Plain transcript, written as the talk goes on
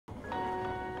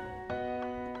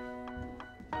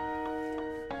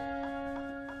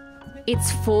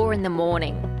It's 4 in the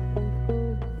morning.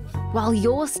 While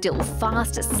you're still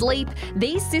fast asleep,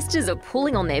 these sisters are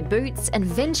pulling on their boots and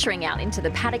venturing out into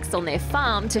the paddocks on their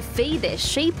farm to feed their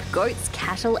sheep, goats,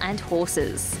 cattle and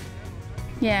horses.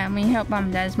 Yeah, and we help Mum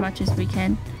and Dad as much as we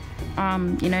can.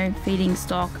 You know, feeding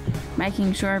stock,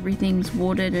 making sure everything's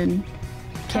watered and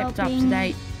kept up to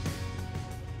date.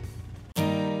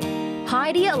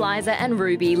 Heidi, Eliza and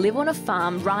Ruby live on a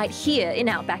farm right here in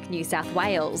outback New South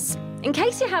Wales. In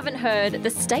case you haven't heard, the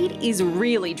state is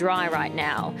really dry right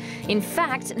now. In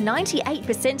fact,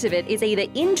 98% of it is either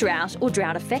in drought or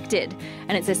drought affected.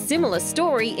 And it's a similar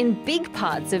story in big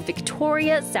parts of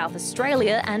Victoria, South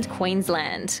Australia and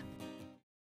Queensland.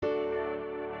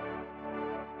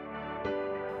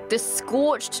 The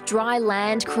scorched, dry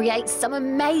land creates some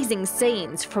amazing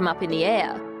scenes from up in the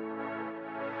air.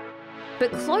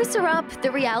 But closer up,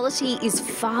 the reality is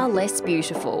far less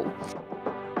beautiful.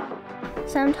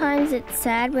 Sometimes it's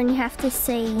sad when you have to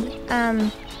see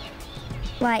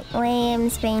like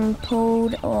lambs being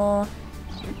pulled or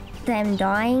them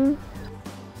dying.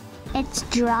 It's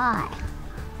dry.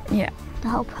 Yeah. The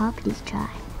whole property's dry.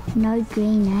 No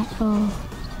green at all.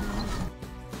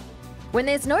 When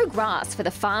there's no grass for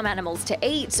the farm animals to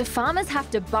eat, farmers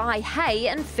have to buy hay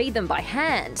and feed them by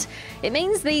hand. It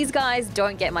means these guys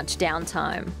don't get much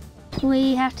downtime.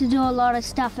 We have to do a lot of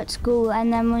stuff at school,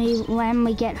 and then when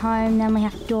we get home, then we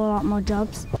have to do a lot more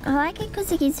jobs. I like it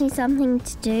because it gives me something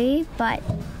to do, but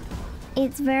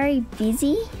it's very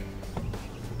busy.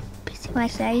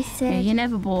 Like they said. Yeah, you're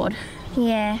never bored.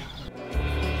 Yeah.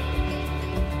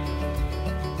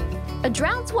 A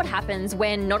drought's what happens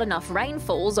when not enough rain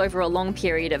falls over a long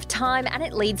period of time and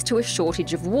it leads to a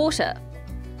shortage of water.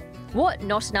 What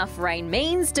not enough rain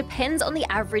means depends on the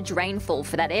average rainfall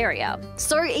for that area.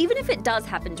 So even if it does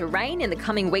happen to rain in the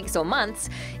coming weeks or months,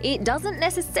 it doesn't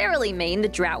necessarily mean the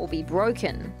drought will be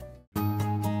broken.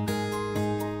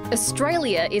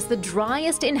 Australia is the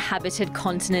driest inhabited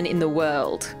continent in the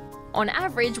world. On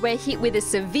average, we're hit with a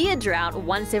severe drought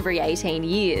once every 18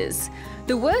 years.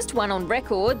 The worst one on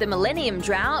record, the Millennium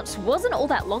Drought, wasn't all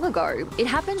that long ago. It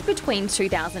happened between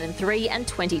 2003 and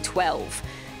 2012.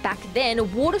 Back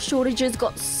then, water shortages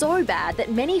got so bad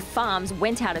that many farms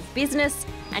went out of business,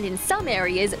 and in some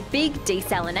areas, big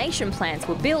desalination plants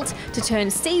were built to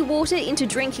turn seawater into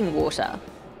drinking water.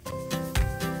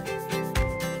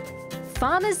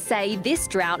 Farmers say this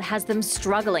drought has them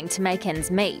struggling to make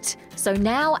ends meet, so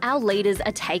now our leaders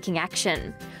are taking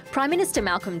action. Prime Minister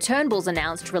Malcolm Turnbull's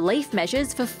announced relief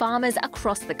measures for farmers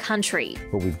across the country.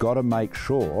 But we've got to make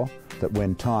sure that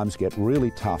when times get really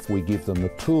tough, we give them the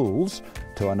tools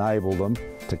to enable them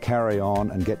to carry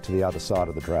on and get to the other side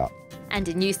of the drought. And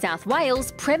in New South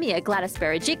Wales, Premier Gladys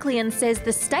Berejiklian says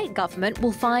the state government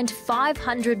will find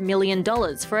 $500 million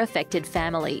for affected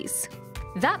families.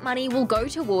 That money will go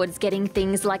towards getting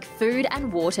things like food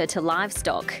and water to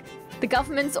livestock. The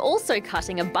government's also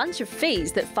cutting a bunch of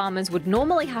fees that farmers would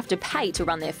normally have to pay to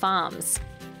run their farms.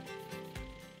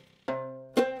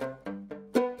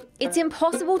 It's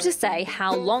impossible to say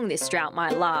how long this drought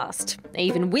might last.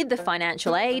 Even with the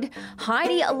financial aid,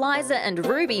 Heidi, Eliza and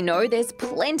Ruby know there's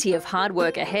plenty of hard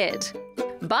work ahead.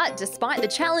 But despite the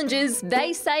challenges,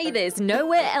 they say there's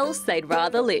nowhere else they'd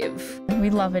rather live. We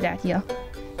love it out here.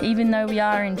 Even though we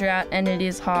are in drought and it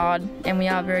is hard and we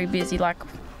are very busy, like,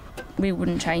 we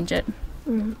wouldn't change it.